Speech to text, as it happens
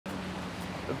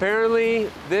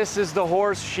Apparently, this is the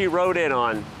horse she rode in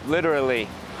on, literally.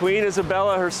 Queen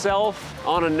Isabella herself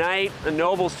on a knight, a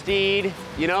noble steed,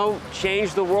 you know,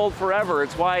 changed the world forever.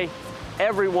 It's why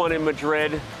everyone in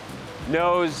Madrid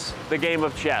knows the game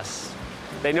of chess.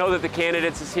 They know that the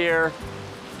candidates is here.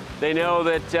 They know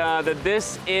that, that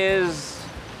this is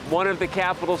one of the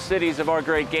capital cities of our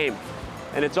great game.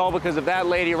 And it's all because of that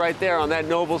lady right there on that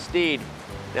noble steed.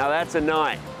 Now that's a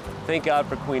nine. Thank God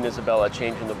for Queen Isabella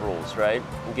changing the rules, right?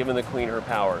 And giving the queen her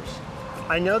powers.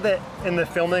 I know that in the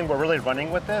filming we're really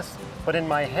running with this, but in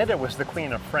my head it was the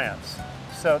Queen of France.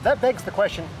 So that begs the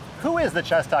question, who is the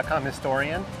chess.com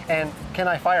historian and can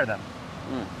I fire them?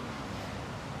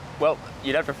 Well,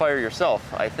 you'd have to fire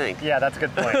yourself, I think. Yeah, that's a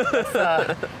good point.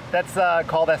 That's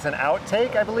called as an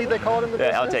outtake, I believe they call it in the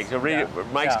business. Outtake. So read it.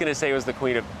 Mike's going to say it was the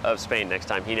Queen of Spain next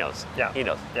time. He knows. Yeah. He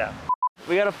knows. Yeah.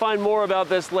 We got to find more about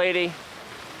this lady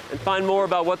and find more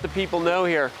about what the people know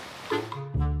here.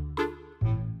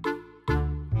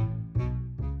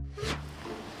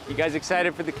 You guys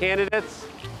excited for the candidates?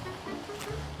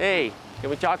 Hey, can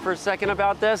we talk for a second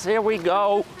about this? Here we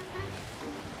go.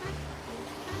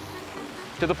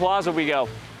 To the plaza we go.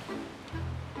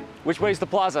 Which way's the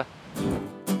plaza?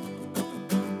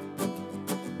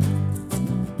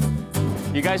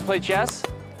 You guys play chess?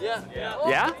 Yeah.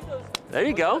 Yeah? There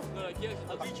you go.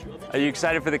 Are you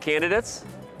excited for the candidates?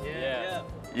 Yeah.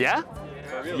 Yeah?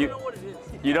 You know what it is.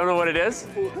 You don't know what it is?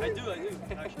 I do,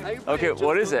 actually. Okay,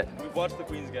 what is it? We've watched the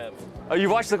Queen's Gambit. Oh, you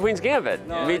watched the Queen's Gambit?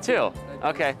 No, Me I too. didn't.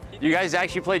 Okay. You guys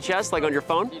actually play chess, like on your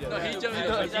phone? No, he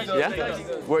does. Yeah?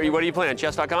 What are you playing on,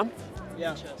 chess.com?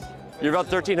 Yeah. You're about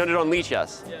 1,300 on Lee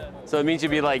Chess. Yeah. So it means you'd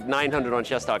be like 900 on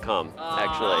chess.com,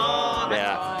 actually.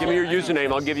 Yeah. Give me your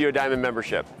username, I'll give you a diamond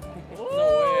membership. No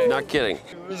way. Not kidding.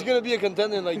 He's gonna be a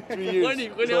contender in like 3 years.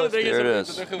 There it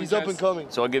is. He's up and coming.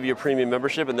 So I'll give you a premium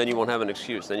membership and then you won't have an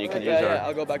excuse. Then you can use our... Yeah,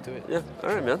 I'll go back to it. Yeah, all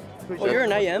right, man. Oh, you're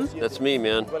an IM? That's me,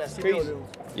 man. Crazy.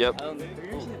 Yep.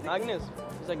 Magnus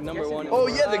is like #1. Oh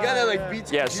yeah, the guy that like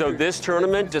beats. Yeah, so this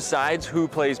tournament decides who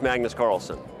plays Magnus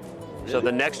Carlsen. So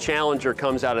the next challenger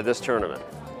comes out of this tournament.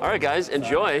 All right, guys,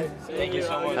 enjoy. Thank you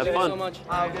so much. Have Thank fun. you so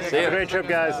much. See ya. Great trip,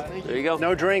 guys. There you go.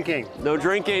 No drinking. No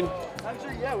drinking.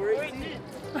 Actually, yeah, we're 18.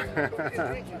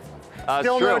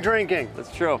 Still true. no drinking.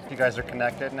 That's true. You guys are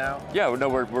connected now? Yeah, no,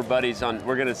 we're buddies on.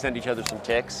 We're gonna send each other some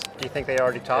ticks, Do you think they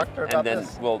already talked about and then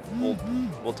this?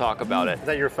 we'll talk about it. Is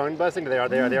that your phone buzzing? Are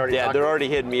they already Yeah, talking? they're already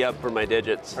hitting me up for my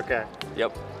digits. Okay.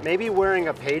 Yep. Maybe wearing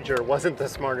a pager wasn't the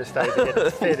smartest idea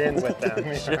to fit in with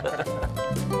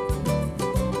them.